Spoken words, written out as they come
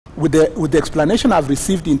with the explanation I've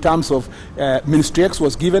received in terms of Ministry X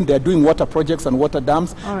was given, they're doing water projects and water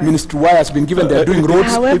dams. Right. Ministry Y has been given, they're doing roads.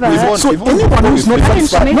 However, anyone who's not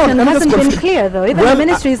satisfied... information hasn't been clear, though. Even the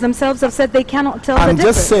ministries themselves have said they cannot tell the difference. I'm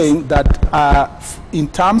just saying that in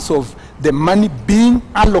terms of the money being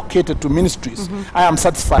allocated to ministries, I am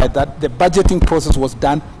satisfied that the budgeting process was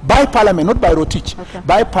done by Parliament, not by Rotich,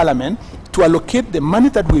 by Parliament, to allocate the money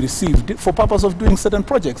that we received for purpose of doing certain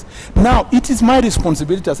projects. Now, it is my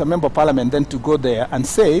responsibility as a member of Parliament then to go there and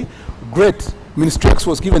say, great, Ministry X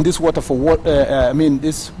was given this water for water,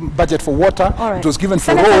 this budget for water. Right. It was given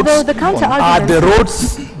Senator, for roads. Are the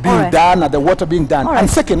roads being done? Are the water being done? Right. And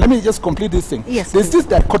second, let me just complete this thing. Yes, there's this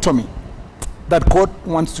dichotomy that court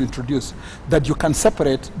wants to introduce, that you can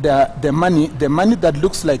separate the money that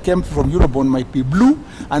looks like came from Eurobond might be blue,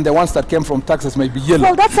 and the ones that came from taxes might be yellow.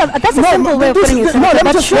 Well, that's a simple way of putting it,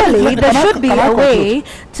 but surely there should be a way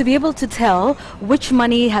to be able to tell which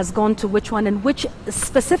money has gone to which one and which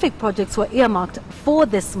specific projects were earmarked for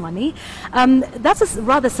this money. That's a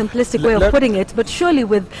rather simplistic way of putting it, but surely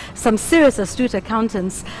with some serious astute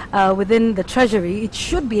accountants within the Treasury, it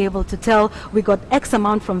should be able to tell we got X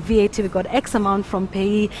amount from VAT, we got X amount from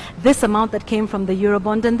payee, this amount that came from the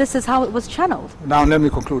Eurobond, and this is how it was channeled. Now let me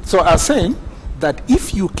conclude. So I was saying that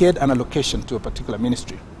if you get an allocation to a particular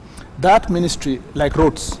ministry, that ministry, like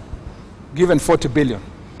roads, given 40 billion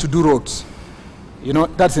to do roads,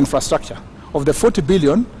 that's infrastructure. Of the 40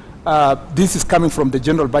 billion, this is coming from the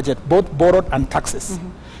general budget, both borrowed and taxes.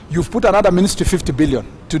 You've put another ministry 50 billion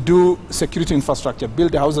to do security infrastructure,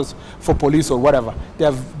 build the houses for police or whatever.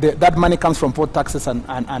 That money comes from both taxes and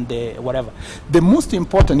whatever. The most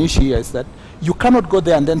important issue here is that you cannot go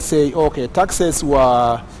there and then say, okay, taxes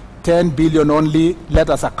were 10 billion only, let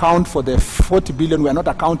us account for the 40 billion, we are not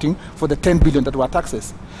accounting for the 10 billion that were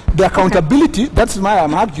taxes. The accountability, that's why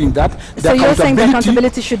I'm arguing that. So you're saying the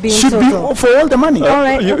accountability should be for all the money. All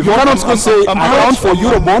right. You cannot say account for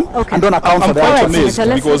Eurobond and don't account for the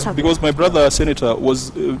actual because my brother, Senator,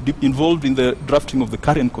 was involved in the drafting of the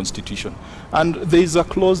current constitution. And there is a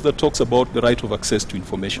clause that talks about the right of access to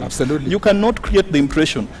information. Absolutely. You cannot create the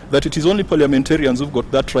impression that it is only parliamentarians who've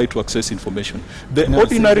got that right to access information. The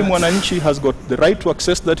ordinary Mwananchi has got the right to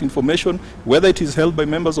access that information, whether it is held by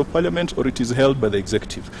members of parliament or it is held by the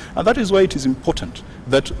executive. And that is why it is important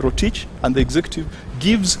that Rotich and the executive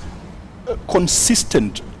gives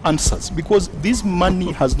consistent answers, because this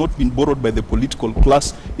money has not been borrowed by the political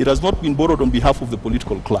class. It has not been borrowed on behalf of the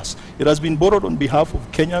political class. It has been borrowed on behalf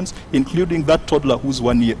of Kenyans, including that toddler who's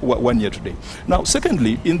one year today. Now,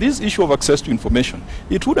 secondly, in this issue of access to information,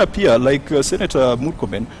 it would appear like Senator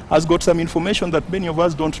Murkomen has got some information that many of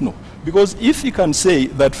us don't know. Because if he can say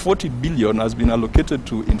that 40 billion has been allocated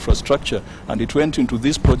to infrastructure and it went into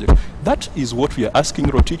this project, that is what we are asking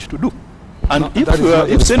Rotich to do. And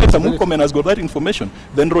if Senator Murkomen has got that information,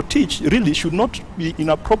 then Rotich really should not be in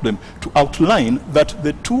a problem to outline that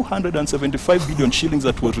the 275 billion shillings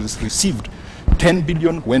that was received, 10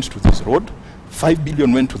 billion went to this road, 5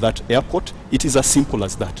 billion went to that airport. It is as simple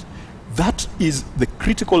as that. That is the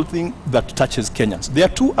critical thing that touches Kenyans. There are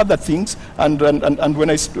two other things, and when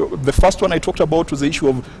the first one I talked about was the issue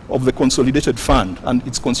of the consolidated fund and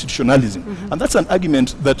its constitutionalism. And that's an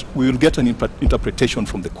argument that we will get an interpretation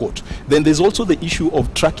from the court. Then there's also the issue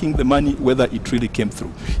of tracking the money, whether it really came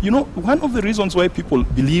through. You know, one of the reasons why people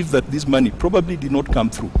believe that this money probably did not come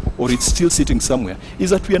through, or it's still sitting somewhere, is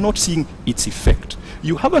that we are not seeing its effect.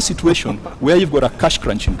 You have a situation where you've got a cash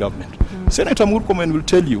crunch in government. Senator Murkomen will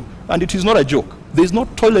tell you, and it is not a joke, there's no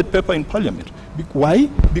toilet paper in parliament. Why?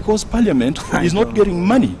 Because parliament is not getting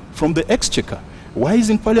money from the exchequer. Why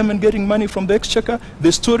isn't parliament getting money from the exchequer?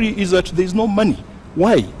 The story is that there's no money.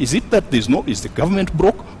 Why? Is it that is the government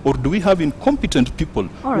broke, or do we have incompetent people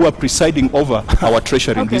who are presiding over our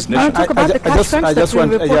treasury in this nation? I just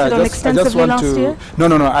want to...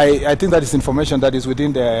 No. I think that is information that is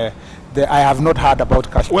within the I have not heard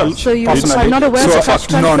about cash crunch. So you are not aware of the cash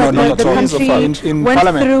crunch that the country in went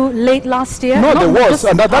Parliament through late last year? No, there was,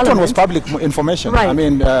 and that one was public information. Right. I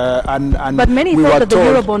mean, but many thought that the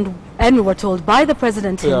Eurobond, and we were told by the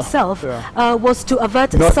president himself, was to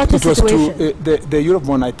avert such a situation. The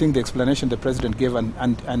Eurobond, I think the explanation the president gave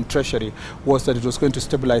and Treasury was that it was going to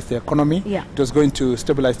stabilize the economy, it was going to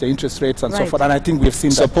stabilize the interest rates and so forth, and I think we've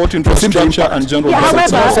seen support infrastructure and general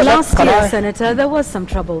however, last year, Senator, there was some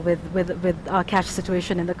trouble with our cash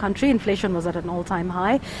situation in the country. Inflation was at an all-time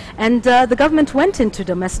high, and the government went into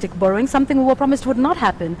domestic borrowing, something we were promised would not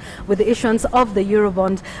happen with the issuance of the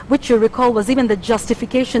Eurobond, which you recall was even the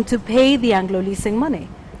justification to pay the Anglo-leasing money.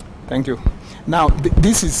 Thank you. Now,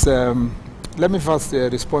 this is, let me first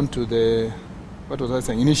respond to the what was I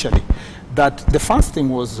saying initially? That the first thing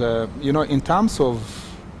was, you know, in terms of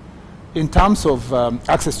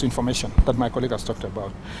access to information that my colleague has talked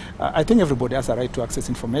about. I think everybody has a right to access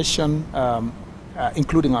information,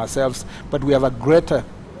 including ourselves, but we have a greater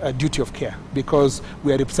duty of care because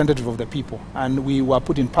we are representative of the people, and we were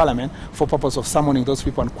put in parliament for purpose of summoning those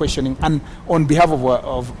people and questioning, and on behalf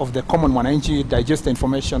of the common wananchi, digest the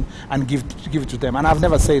information and give it to them. And I've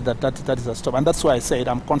never said that is a stop, and that's why I said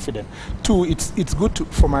I'm confident. Two, it's good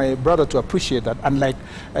for my brother to appreciate that, unlike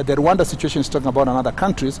the Rwanda situation is talking about in other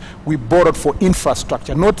countries, we borrowed for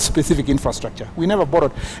infrastructure, not specific infrastructure. We never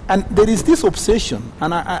borrowed. And there is this obsession,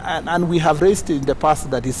 and we have raised in the past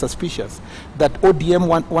that is suspicious, that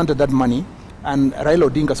ODM wanted that money, and Raila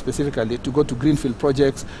Odinga specifically, to go to greenfield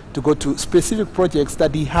projects, to go to specific projects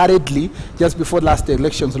that he hurriedly, just before last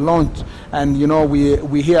elections, launched. And you know,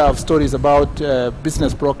 we hear of stories about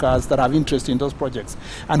business brokers that have interest in those projects.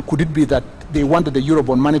 And could it be that they wanted the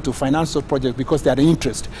Eurobond money to finance those projects because they are in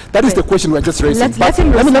interest? That is the question we're just raising.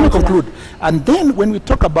 Let me conclude. And then when we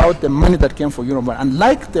talk about the money that came for Eurobond,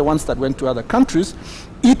 unlike the ones that went to other countries,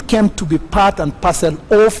 it came to be part and parcel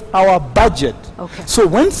of our budget. Okay. So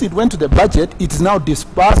once it went to the budget, it is now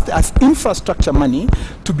disbursed as infrastructure money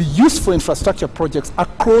to be used for infrastructure projects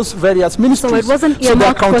across various ministries. So it wasn't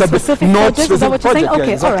earmarked for specific projects? Is that what you're saying?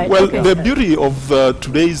 Okay, exactly. All right. Well, okay. The beauty of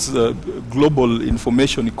today's global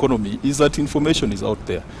information economy is that information is out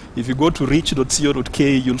there. If you go to rich.co.ke,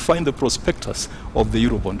 you'll find the prospectus of the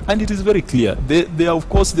Eurobond, and it is very clear. There are, of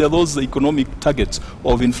course, there are those economic targets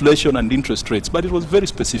of inflation and interest rates, but it was very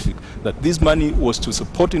specific that this money was to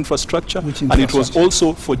support infrastructure, and it was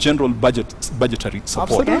also for general budgetary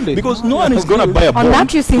support. Absolutely. Because no one is going to buy a bond. On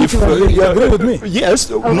that you seem to agree. You agree with me?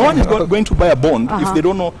 Yes, okay. No one is going to buy a bond if they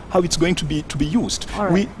don't know how it's going to be used.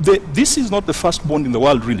 Right. This is not the first bond in the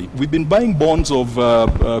world, really. We've been buying bonds of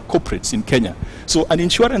corporates in Kenya. So an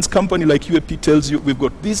insurance company like UAP tells you we've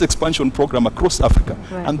got this expansion program across Africa,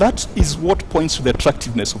 and that is what points to the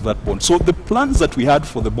attractiveness of that bond. So the plans that we had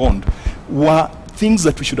for the bond were things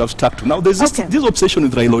that we should have stuck to. Now there's this obsession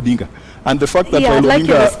with Raila Odinga, and the fact that I'd like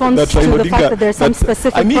your response to the fact that there's some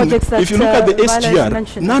specific projects that if you look at the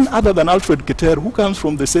SGR, none other than Alfred Keter, who comes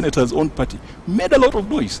from the senator's own party, made a lot of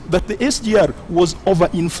noise that the SGR was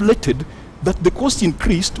overinflated, that the cost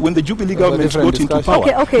increased when the Jubilee government got into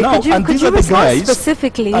power. Okay. Now, could you respond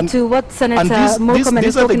specifically to what Senator Murkomen is talking about?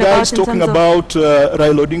 These are the guys talking about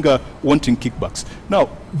Raila Odinga wanting kickbacks. Now,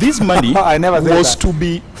 this money was to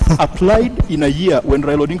be applied in a year when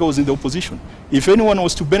Raila Odinga was in the opposition. If anyone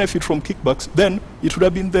was to benefit from kickbacks, then it would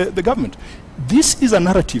have been the government. This is a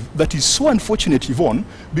narrative that is so unfortunate, Yvonne,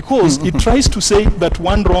 because it tries to say that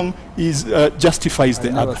one wrong is justifies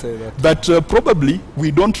the other. That probably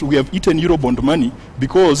we have eaten Eurobond money,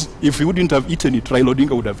 because if we wouldn't have eaten it, Raila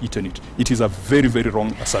Odinga would have eaten it. It is a very, very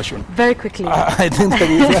wrong assertion. Very quickly. I think that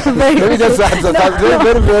is let me just answer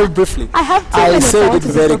that very briefly. I said it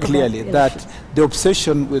very clearly that the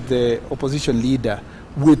obsession with the opposition leader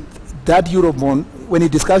with that Eurobond, when he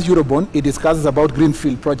discusses Eurobond, he discusses about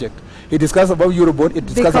greenfield project. He discussed about Eurobond, it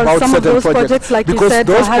discussed about certain projects. Like because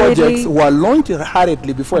those projects were launched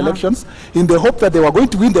hurriedly before elections in the hope that they were going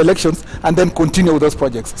to win the elections and then continue with those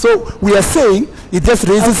projects. So we are saying it just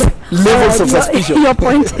raises levels of suspicion. Your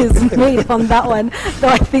point is made on that one. So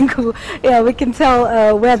I think we can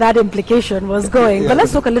tell where that implication was going. But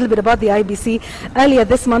let's talk a little bit about the IBC. Earlier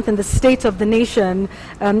this month in the State of the Nation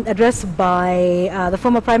address by the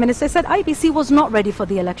former Prime Minister, said IBC was not ready for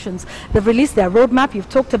the elections. They've released their roadmap. You've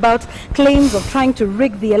talked about claims of trying to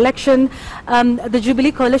rig the election. The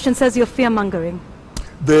Jubilee Coalition says you're fear-mongering.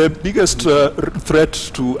 The biggest threat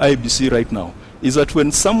to IBC right now is that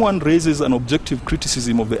when someone raises an objective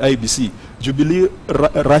criticism of the IBC, Jubilee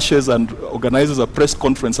rushes and organizes a press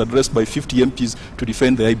conference addressed by 50 MPs to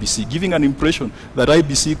defend the IBC, giving an impression that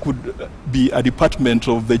IBC could be a department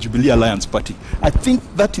of the Jubilee Alliance Party. I think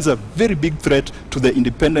that is a very big threat to the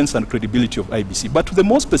independence and credibility of IBC. But to the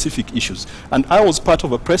more specific issues, and I was part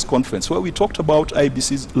of a press conference where we talked about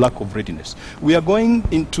IBC's lack of readiness. We are going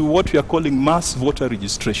into what we are calling mass voter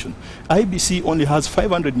registration. IBC only has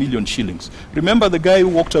 500 million shillings. Remember, the guy who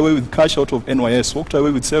walked away with cash out of NYS walked away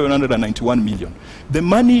with 791 million. The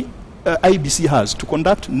money IBC has to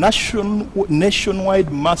conduct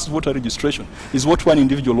nationwide mass voter registration is what one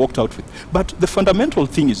individual walked out with. But the fundamental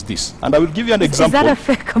thing is this, and I will give you an example. Is that a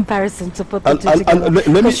fair comparison to put the two together?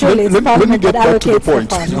 Let me get back to the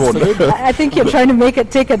point. I think you're trying to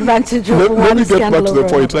take advantage of one scandal. Let me get back to the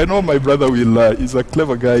point. I know my brother is a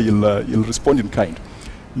clever guy. He'll respond in kind.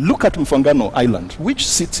 Look at Mfangano Island, which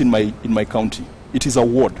sits in my county. It is a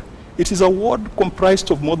ward. It is a ward comprised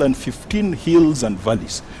of more than 15 hills and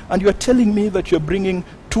valleys. And you are telling me that you're bringing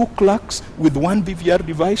 2 clerks with 1 BVR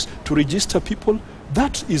device to register people?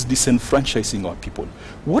 That is disenfranchising our people.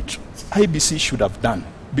 What IBC should have done,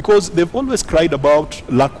 because they've always cried about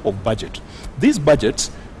lack of budget. These budgets,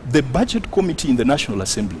 the budget committee in the National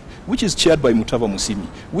Assembly, which is chaired by Mutava Musyimi,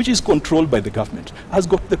 which is controlled by the government, has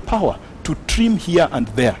got the power to trim here and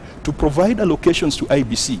there, to provide allocations to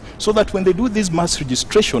IBC, so that when they do this mass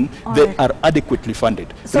registration, they are adequately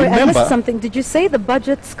funded. Sorry, I missed something. Did you say the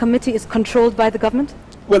budgets committee is controlled by the government?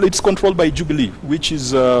 Well, it's controlled by Jubilee, which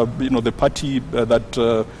is the party that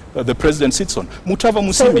the president sits on. Mutava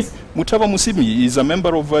Musyimi is a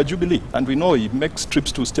member of Jubilee, and we know he makes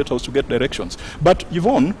trips to State House to get directions. But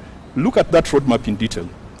Yvonne, look at that roadmap in detail.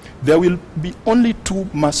 There will be only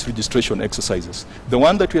 2 mass registration exercises. The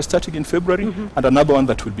one that we are starting in February and another one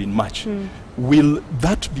that will be in March. Will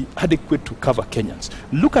that be adequate to cover Kenyans?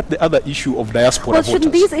 Look at the other issue of diaspora voters. Well,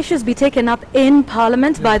 shouldn't these issues be taken up in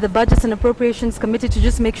Parliament by the Budgets and Appropriations Committee to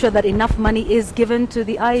just make sure that enough money is given to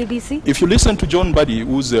the IEBC? If you listen to John Buddy,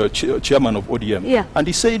 who's chairman of ODM, and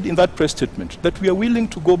he said in that press statement that we are willing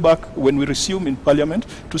to go back when we resume in Parliament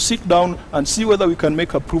to sit down and see whether we can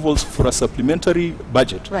make approvals for a supplementary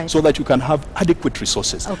budget so that you can have adequate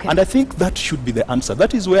resources. And I think that should be the answer.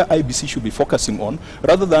 That is where IBC should be focusing on,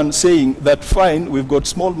 rather than saying that fine, we've got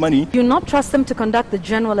small money. Do you not trust them to conduct the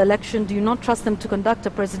general election? Do you not trust them to conduct a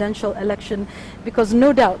presidential election? Because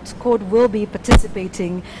no doubt CORD will be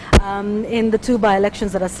participating in the 2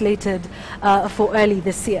 by-elections that are slated for early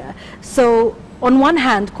this year. So on one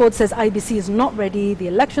hand, CORD says IBC is not ready, the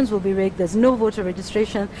elections will be rigged, there's no voter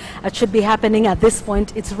registration that should be happening at this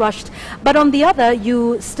point, it's rushed. But on the other,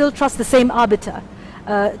 you still trust the same arbiter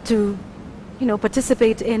to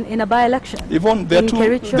participate in a by-election. Yvonne, there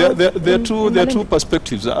are two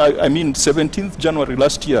perspectives. I mean, 17th January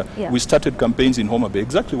last year, we started campaigns in Homa Bay,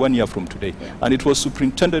 exactly 1 year from today. And it was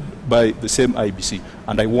superintended by the same IBC,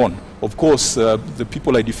 and I won. Of course, the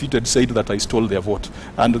people I defeated said that I stole their vote,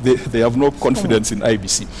 and they have no confidence in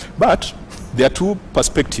IBC. But there are 2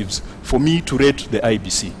 perspectives for me to rate the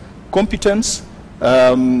IBC: competence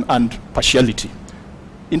and partiality.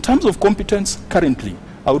 In terms of competence, currently,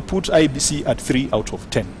 I would put IBC at 3 out of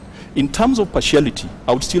 10. In terms of partiality,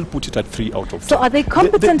 I would still put it at 3 out of 10. So are they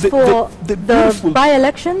competent for the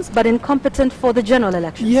by-elections, but incompetent for the general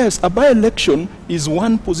election? Yes, a by-election is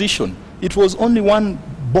one position. It was only one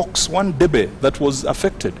box, one debe that was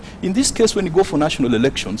affected. In this case, when you go for national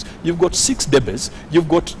elections, you've got 6 debes, you've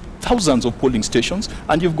got thousands of polling stations,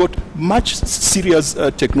 and you've got much serious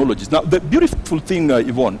technologies. Now, the beautiful thing,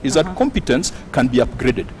 Yvonne, is that competence can be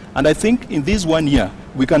upgraded. And I think in this 1 year,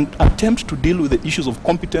 we can attempt to deal with the issues of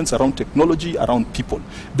competence around technology, around people.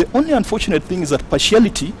 The only unfortunate thing is that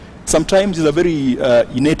partiality sometimes is a very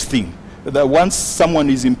innate thing. That once someone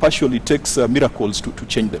is impartial, it takes miracles to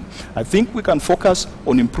change them. I think we can focus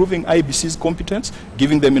on improving IBC's competence,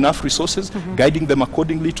 giving them enough resources, guiding them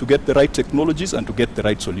accordingly to get the right technologies and to get the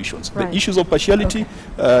right solutions. The issues of partiality,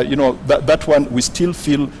 that one, we still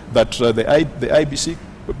feel that the IBC,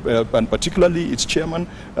 and particularly its chairman,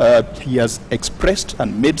 he has expressed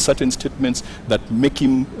and made certain statements that make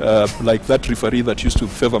him like that referee that used to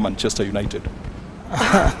favor Manchester United.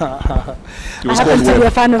 I happen to be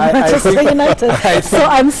a fan of Manchester United, so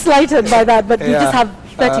I'm slighted by that, but you just have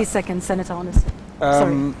 30 seconds, Senator, honestly.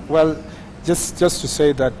 Well, just to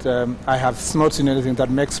say that I have not seen anything that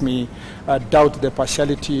makes me doubt the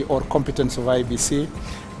partiality or competence of IBC,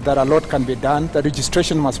 that a lot can be done. The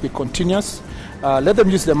registration must be continuous. Let them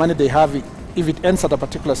use the money they have. If it ends at a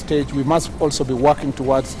particular stage, we must also be working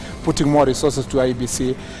towards putting more resources to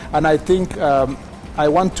IBC. And I think I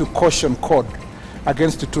want to caution CORD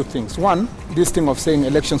against the 2 things. 1, this thing of saying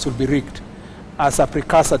elections will be rigged as a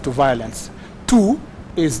precursor to violence. 2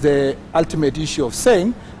 is the ultimate issue of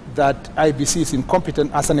saying that IBC is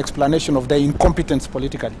incompetent as an explanation of their incompetence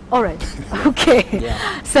politically. All right. Okay.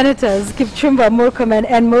 Senators Kipchumba Murkomen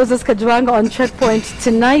and Moses Kajwanga on Checkpoint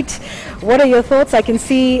tonight. What are your thoughts? I can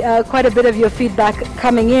see quite a bit of your feedback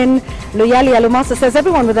coming in. Loyali Alumasa says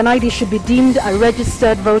everyone with an ID should be deemed a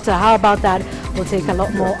registered voter. How about that? We'll take a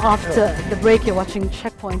lot more after the break. You're watching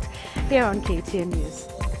Checkpoint here on KTN News.